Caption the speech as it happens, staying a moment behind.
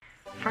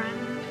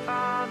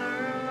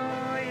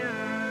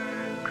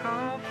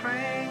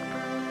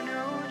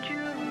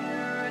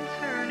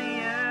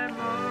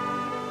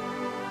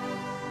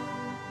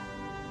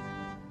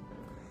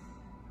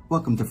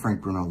Welcome to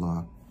Frank Bruno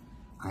Law.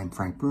 I'm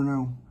Frank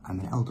Bruno.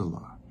 I'm an elder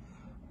law.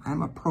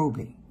 I'm a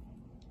probate.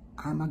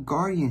 I'm a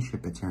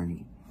guardianship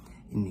attorney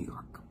in New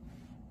York.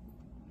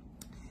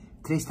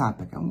 Today's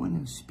topic, I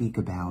want to speak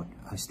about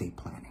estate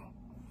planning.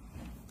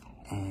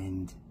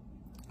 And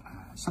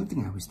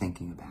something I was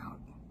thinking about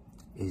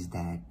is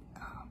that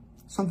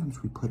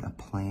sometimes we put a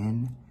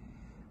plan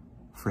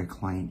for a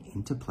client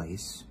into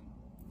place,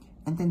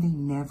 and then they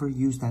never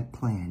use that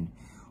plan,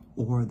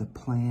 or the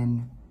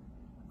plan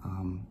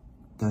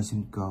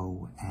doesn't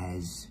go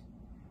as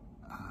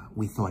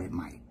we thought it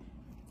might.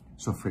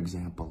 So, for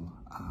example,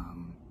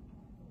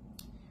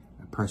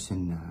 a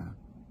person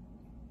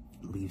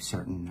leaves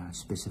certain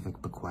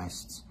specific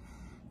bequests,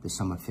 the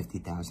sum of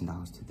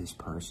 $50,000 to this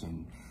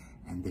person,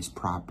 and this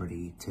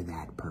property to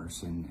that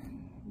person,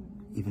 and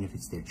even if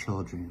it's their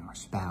children or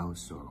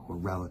spouse or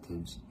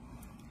relatives.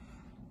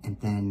 And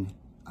then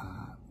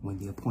when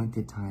the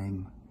appointed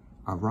time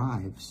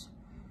arrives,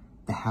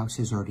 the house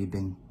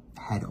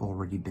had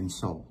already been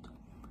sold.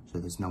 So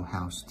there's no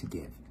house to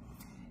give.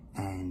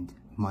 And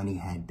money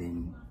had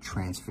been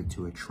transferred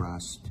to a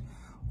trust,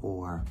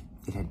 or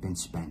it had been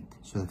spent.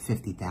 So the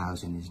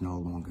 $50,000 is no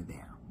longer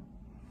there.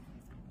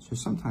 So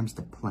sometimes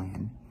the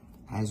plan,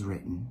 as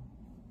written,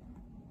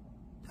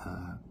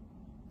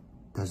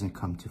 doesn't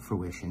come to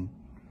fruition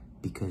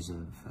because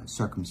of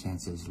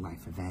circumstances,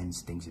 life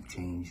events, things have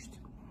changed,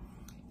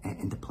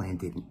 and the plan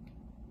didn't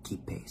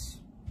keep pace.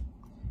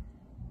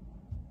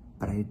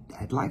 But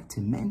I'd like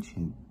to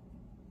mention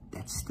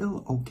that's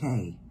still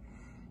okay,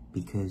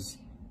 because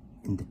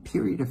in the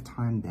period of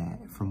time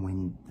that from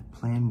when the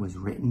plan was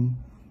written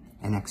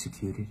and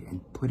executed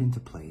and put into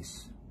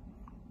place,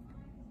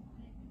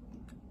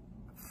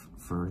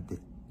 for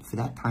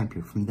that time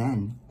period, from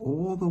then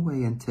all the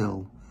way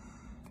until,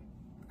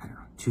 I don't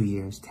know, 2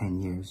 years,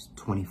 10 years,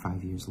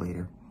 25 years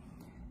later,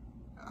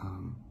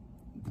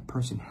 the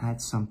person had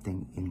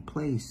something in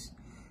place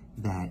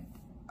that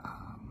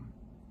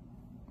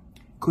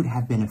could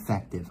have been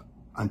effective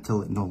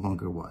until it no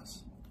longer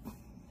was.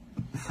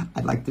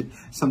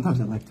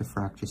 Sometimes I like to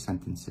fracture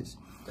sentences.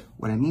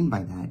 What I mean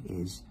by that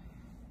is,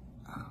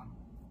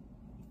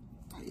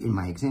 in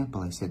my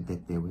example, I said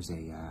that there was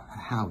a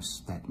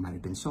house that might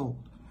have been sold.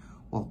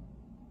 Well,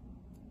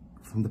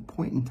 from the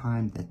point in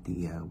time that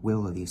the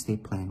will or the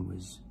estate plan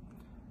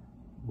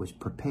was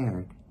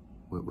prepared,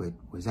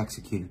 was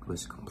executed,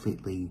 was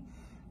completely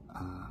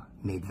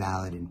made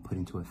valid and put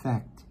into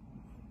effect,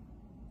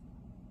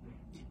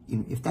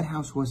 if that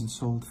house wasn't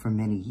sold for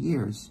many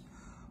years,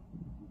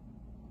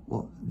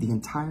 well, the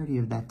entirety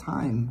of that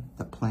time,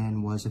 the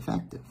plan was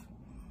effective.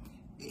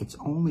 It's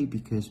only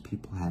because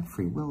people have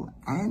free will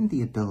and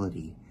the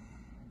ability,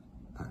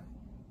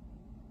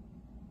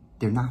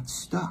 they're not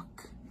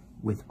stuck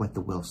with what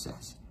the will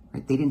says,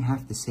 right? They didn't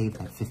have to save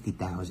that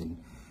 $50,000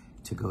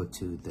 to go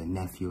to the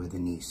nephew or the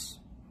niece.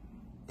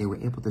 They were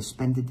able to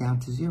spend it down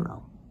to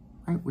zero,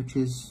 right? Which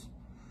is,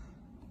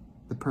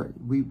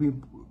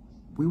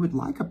 we would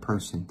like a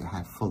person to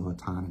have full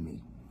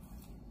autonomy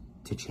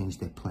to change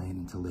their plan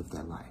and to live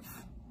their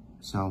life.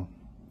 So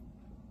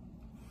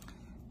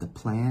the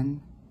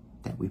plan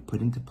that we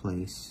put into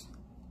place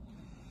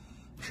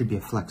should be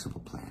a flexible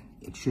plan.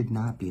 It should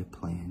not be a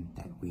plan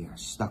that we are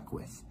stuck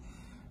with.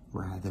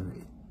 Rather,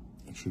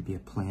 it should be a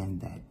plan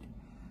that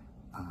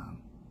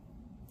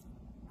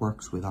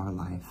works with our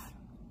life,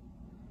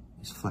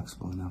 is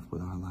flexible enough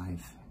with our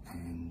life,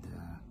 and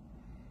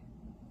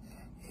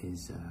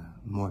is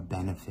more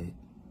benefit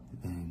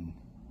than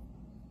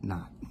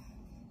not.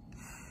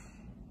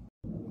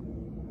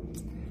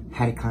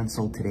 Had a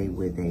consult today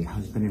with a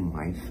husband and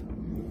wife,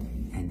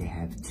 and they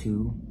have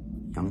 2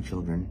 young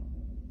children.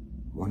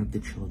 One of the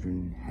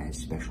children has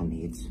special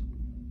needs,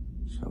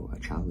 so a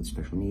child with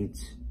special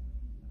needs,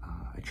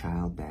 a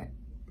child that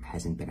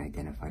hasn't been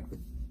identified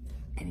with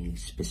any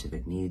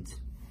specific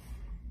needs.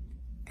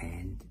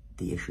 And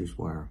the issues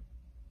were,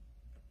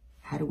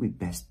 how do we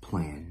best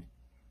plan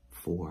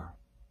for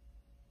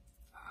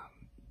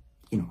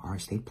our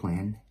estate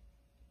plan,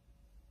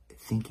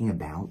 thinking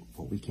about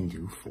what we can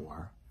do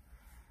for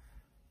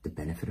the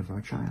benefit of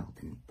our child,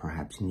 and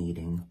perhaps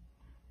needing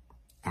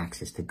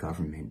access to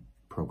government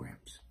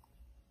programs.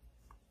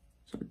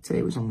 So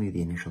today was only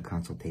the initial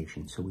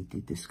consultation, so we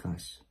did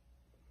discuss.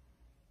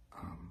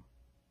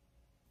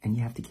 And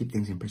you have to keep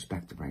things in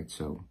perspective, right?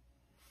 So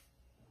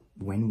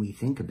when we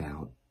think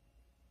about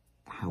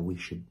how we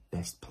should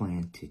best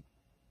plan to,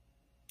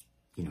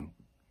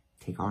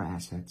 take our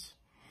assets,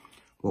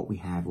 what we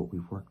have, what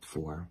we've worked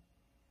for,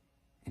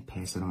 and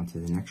pass it on to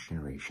the next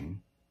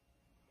generation,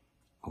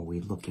 are we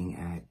looking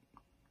at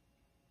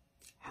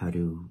how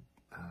to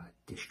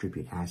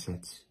distribute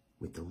assets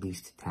with the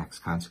least tax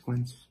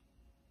consequence?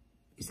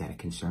 Is that a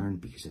concern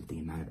because of the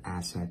amount of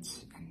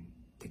assets and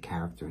the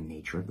character and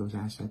nature of those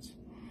assets?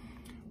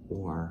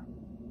 Or,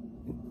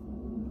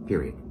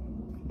 period,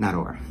 not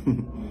or.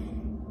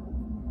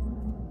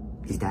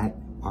 Is that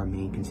our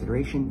main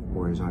consideration,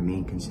 or is our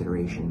main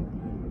consideration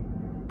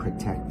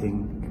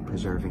protecting and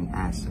preserving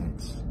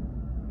assets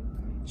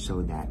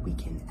so that we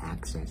can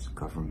access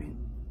government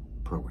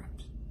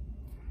programs?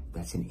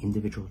 That's an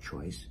individual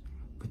choice,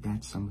 but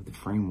that's some of the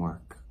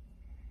framework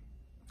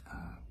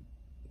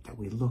that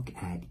we look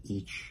at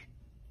each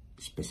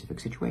specific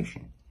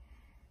situation.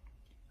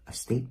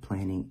 Estate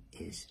planning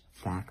is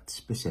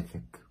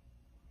fact-specific,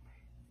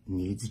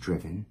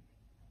 needs-driven,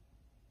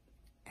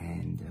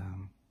 and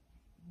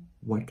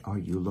what are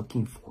you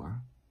looking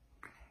for,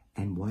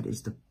 and what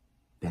is the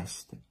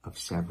best of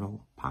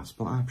several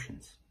possible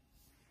options.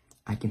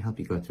 I can help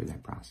you go through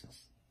that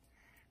process.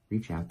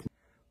 Reach out to me.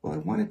 Well, I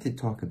wanted to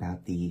talk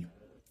about the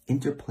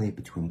interplay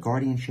between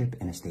guardianship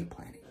and estate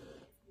planning.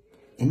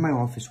 In my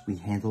office, we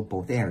handle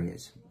both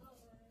areas,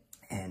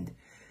 and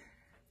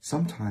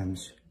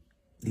sometimes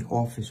the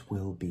office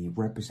will be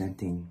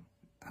representing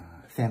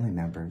family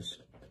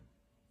members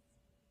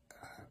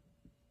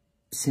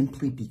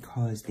simply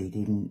because they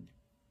didn't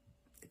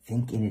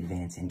think in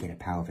advance and get a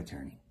power of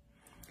attorney.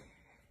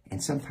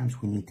 And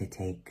sometimes we need to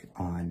take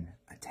on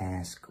a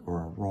task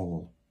or a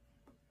role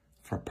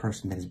for a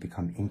person that has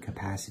become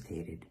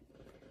incapacitated.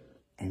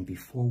 And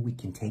before we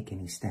can take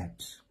any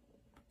steps,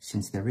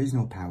 since there is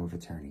no power of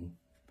attorney,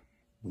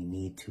 we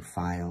need to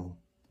file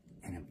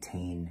and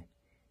obtain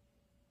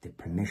the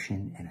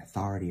permission and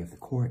authority of the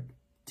court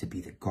to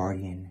be the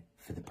guardian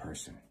for the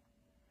person.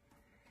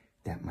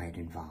 That might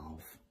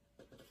involve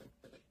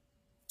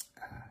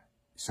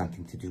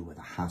something to do with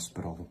a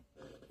hospital,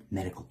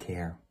 medical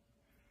care.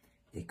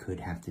 It could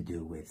have to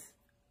do with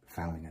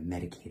filing a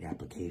Medicaid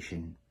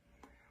application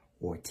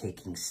or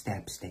taking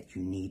steps that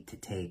you need to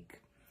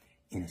take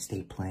in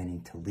estate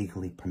planning to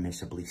legally,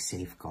 permissibly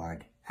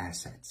safeguard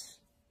assets.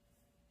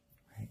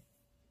 Right?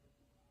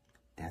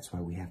 That's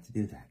why we have to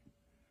do that.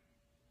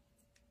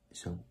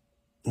 So,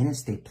 in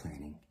estate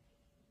planning,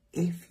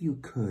 if you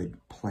could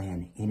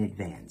plan in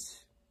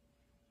advance,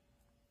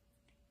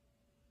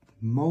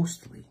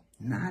 mostly,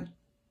 not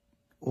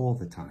all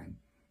the time,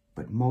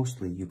 but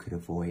mostly you could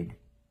avoid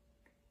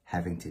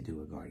having to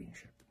do a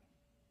guardianship.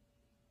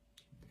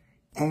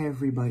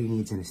 Everybody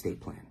needs an estate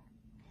plan.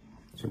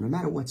 So no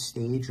matter what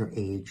stage or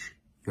age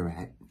you're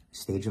at,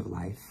 stage of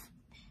life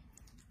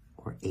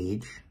or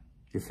age,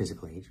 your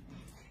physical age,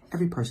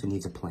 every person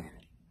needs a plan.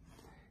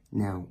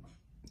 Now,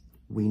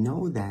 we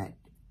know that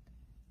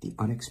the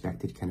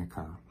unexpected can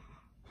occur.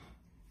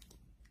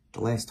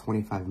 The last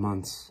 25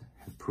 months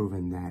have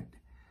proven that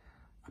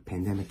a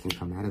pandemic can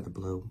come out of the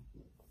blue.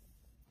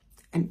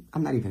 And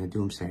I'm not even a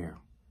doomsayer.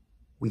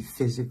 We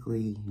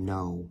physically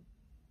know,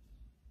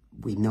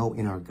 we know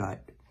in our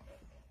gut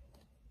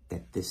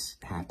that this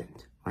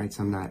happened, right?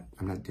 So I'm not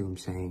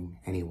doomsaying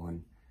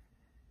anyone.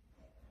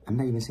 I'm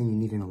not even saying you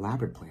need an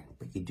elaborate plan,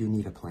 but you do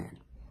need a plan.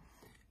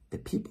 The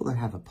people that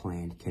have a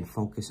plan can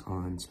focus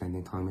on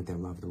spending time with their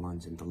loved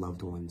ones and the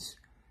loved ones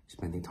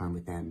spending time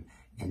with them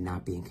and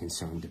not being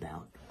concerned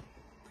about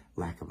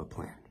lack of a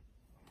plan.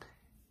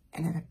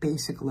 And at a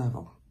basic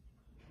level,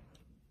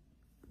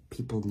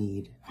 people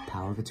need a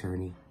power of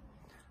attorney,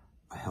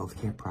 a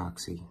healthcare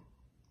proxy,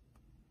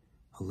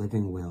 a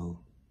living will,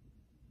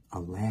 a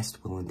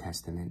last will and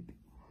testament,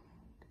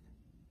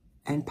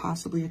 and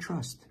possibly a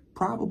trust.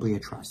 Probably a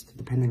trust,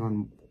 depending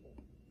on,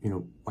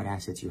 what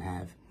assets you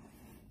have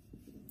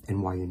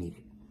and why you need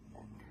it.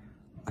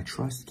 A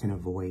trust can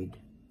avoid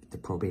the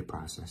probate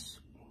process,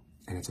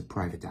 and it's a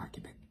private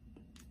document.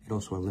 It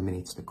also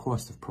eliminates the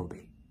cost of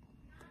probate.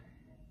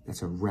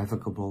 That's a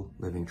revocable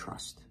living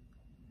trust,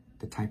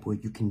 the type where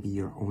you can be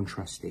your own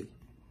trustee.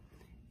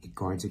 It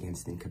guards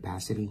against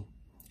incapacity.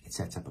 It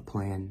sets up a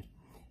plan.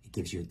 It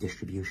gives you a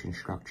distribution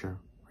structure.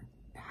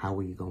 How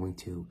are you going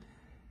to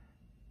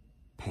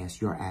pass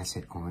your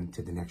asset on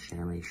to the next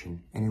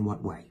generation, and in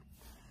what way?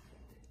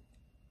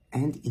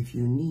 And if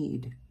you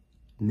need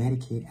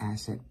Medicaid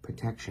asset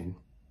protection,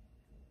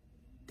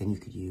 then you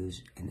could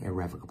use an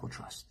irrevocable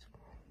trust,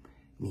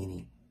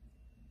 meaning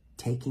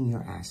taking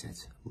your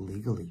assets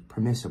legally,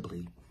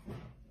 permissibly,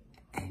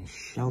 and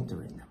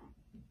sheltering them,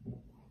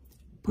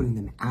 putting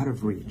them out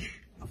of reach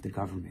of the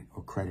government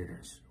or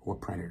creditors or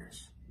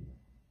predators.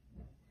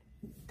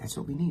 That's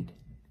what we need.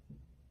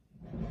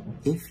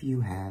 If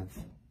you have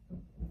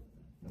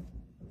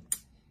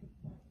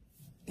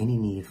any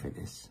need for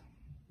this,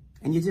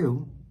 and you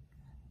do,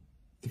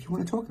 if you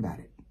want to talk about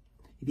it,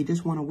 if you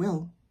just want a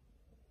will,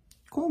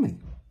 call me.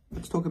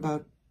 Let's talk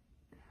about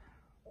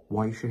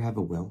why you should have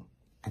a will,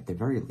 at the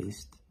very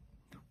least,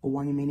 or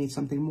why you may need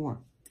something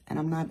more. And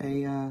I'm not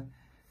a,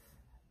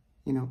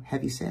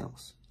 heavy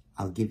sales.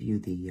 I'll give you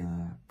the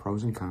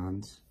pros and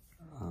cons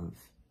of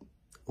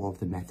all of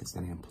the methods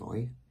that I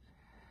employ,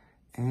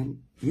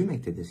 and you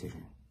make the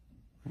decision.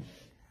 Right?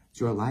 It's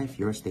your life,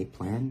 your estate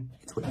plan.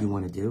 It's what you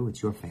want to do.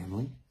 It's your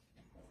family.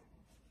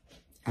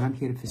 And I'm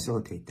here to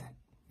facilitate that.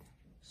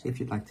 So if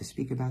you'd like to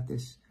speak about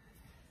this,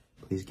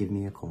 please give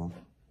me a call.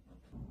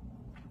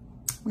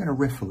 I'm going to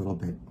riff a little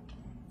bit.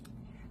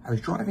 I was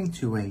driving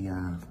to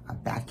a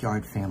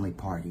backyard family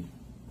party.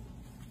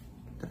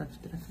 Did I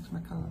fix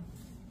my color?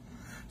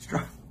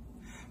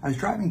 I was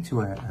driving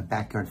to a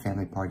backyard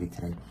family party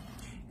today,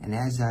 and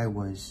as I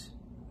was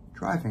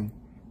driving,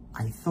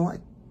 I thought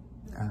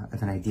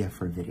of an idea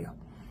for a video.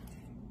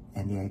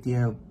 And the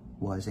idea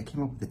was I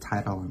came up with the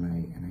title,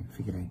 and I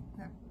figured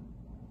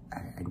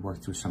I'd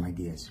work through some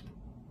ideas.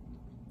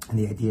 And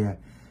the idea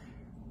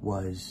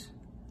was,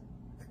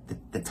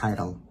 the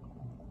title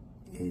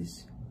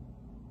is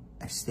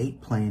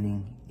Estate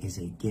Planning is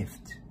a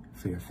Gift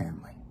for Your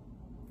Family.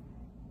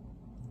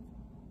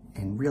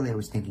 And really I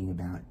was thinking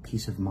about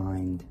peace of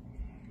mind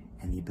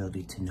and the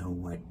ability to know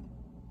what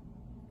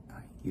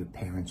your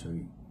parents or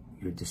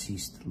your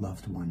deceased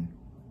loved one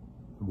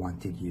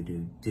wanted you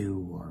to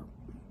do, or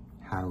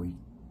how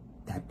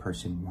that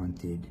person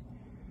wanted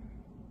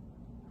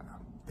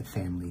the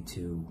family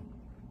to,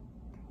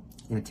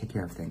 take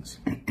care of things.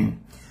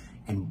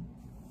 And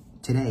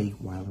today,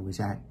 while I was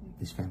at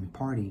this family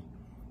party,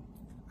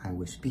 I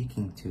was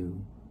speaking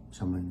to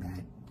someone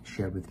that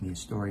shared with me a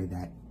story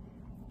that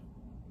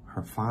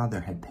her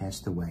father had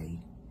passed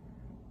away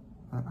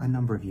a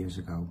number of years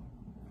ago,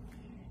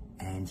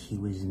 and he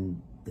was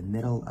in the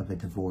middle of a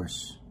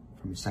divorce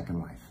from his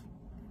second wife.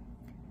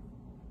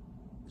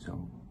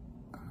 So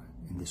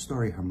in this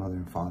story, her mother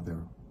and father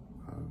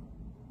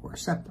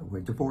were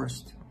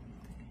divorced,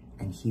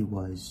 and he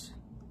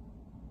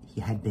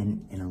had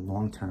been in a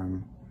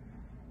long-term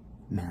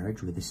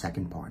marriage with his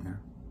second partner,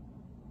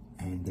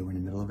 and they were in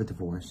the middle of a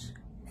divorce,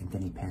 and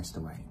then he passed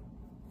away.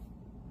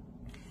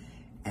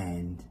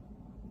 And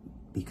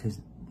because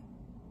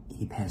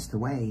he passed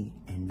away,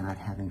 and not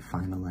having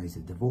finalized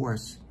the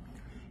divorce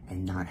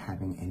and not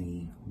having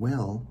any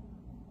will,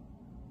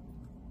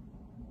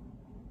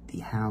 the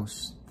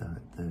house,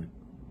 the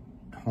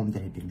home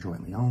that had been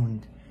jointly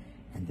owned,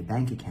 and the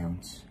bank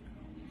accounts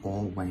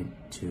all went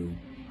to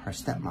her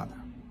stepmother.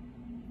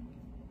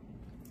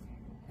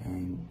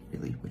 And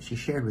really what she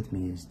shared with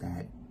me is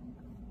that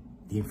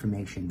the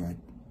information that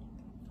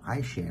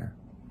I share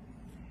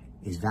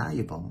is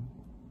valuable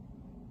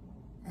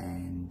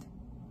and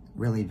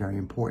really very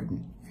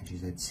important. And she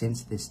said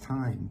since this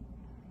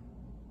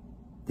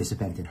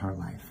event in her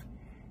life,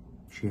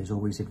 she has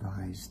always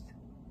advised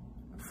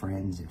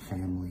friends and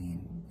family,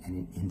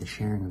 and in the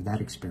sharing of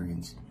that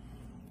experience,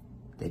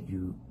 that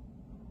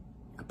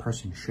a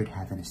person should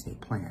have an estate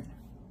plan.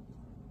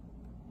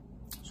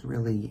 So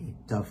really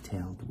it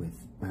dovetailed with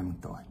my own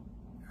thought.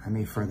 I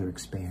may further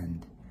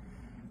expand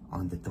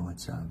on the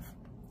thoughts of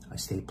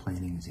estate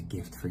planning as a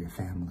gift for your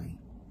family.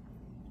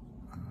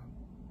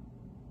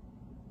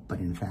 But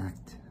in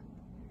fact,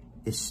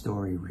 this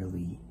story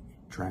really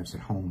drives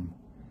it home.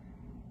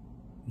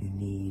 You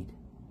need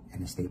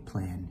an estate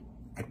plan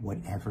at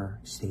whatever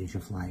stage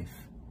of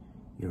life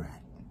you're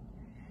at.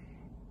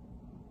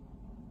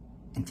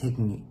 And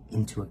taking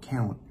into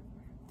account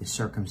the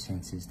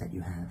circumstances that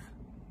you have.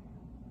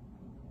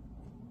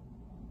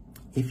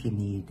 If you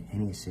need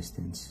any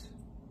assistance,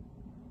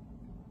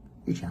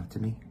 reach out to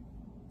me.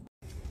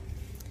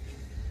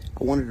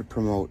 I wanted to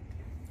promote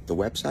the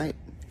website,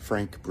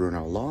 Frank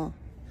Bruno Law,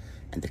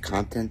 and the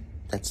content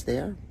that's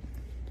there.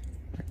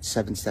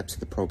 7 steps of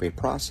the probate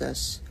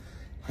process,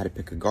 how to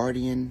pick a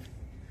guardian,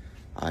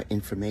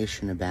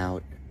 information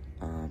about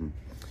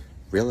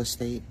real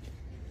estate,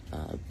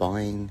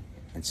 buying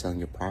and selling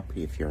your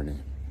property if you're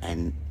in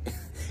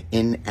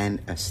an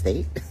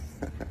estate.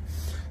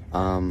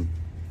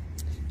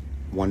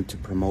 Wanted to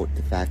promote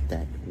the fact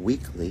that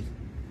weekly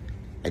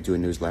I do a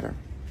newsletter.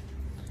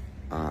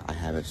 I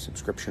have a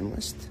subscription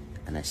list,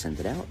 and I send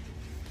it out,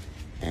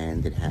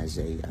 and it has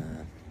a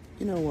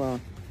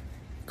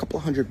couple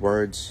of 100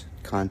 words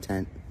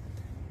content,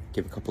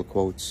 give a couple of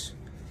quotes,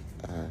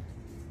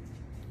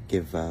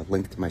 give a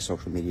link to my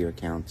social media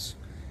accounts,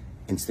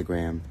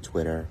 Instagram,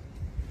 Twitter,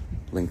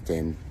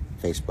 LinkedIn,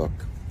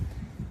 Facebook,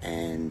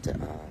 and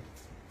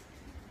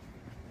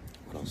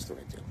what else do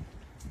I do?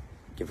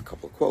 Give a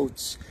couple of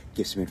quotes,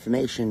 give some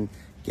information,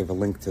 give a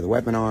link to the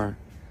webinar,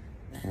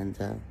 and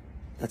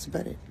that's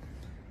about it.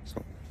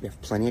 So we have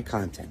plenty of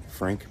content.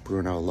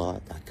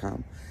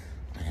 frankbrunolaw.com.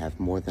 I have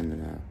more than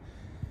I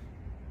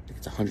think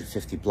it's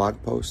 150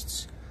 blog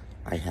posts.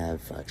 I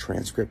have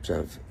transcripts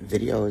of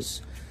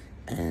videos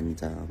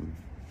and a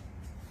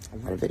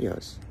lot of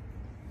videos.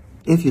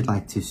 If you'd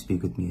like to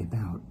speak with me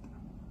about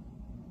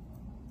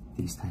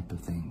these type of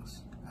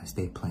things,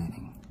 estate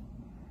planning,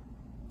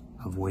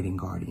 avoiding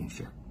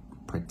guardianship,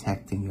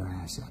 protecting your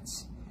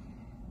assets,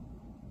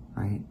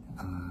 right?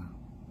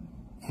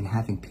 And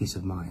having peace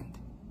of mind.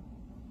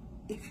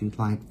 If you'd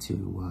like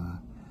to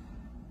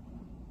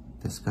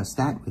discuss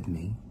that with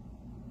me,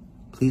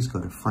 please go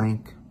to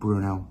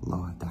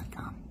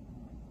frankbrunolaw.com.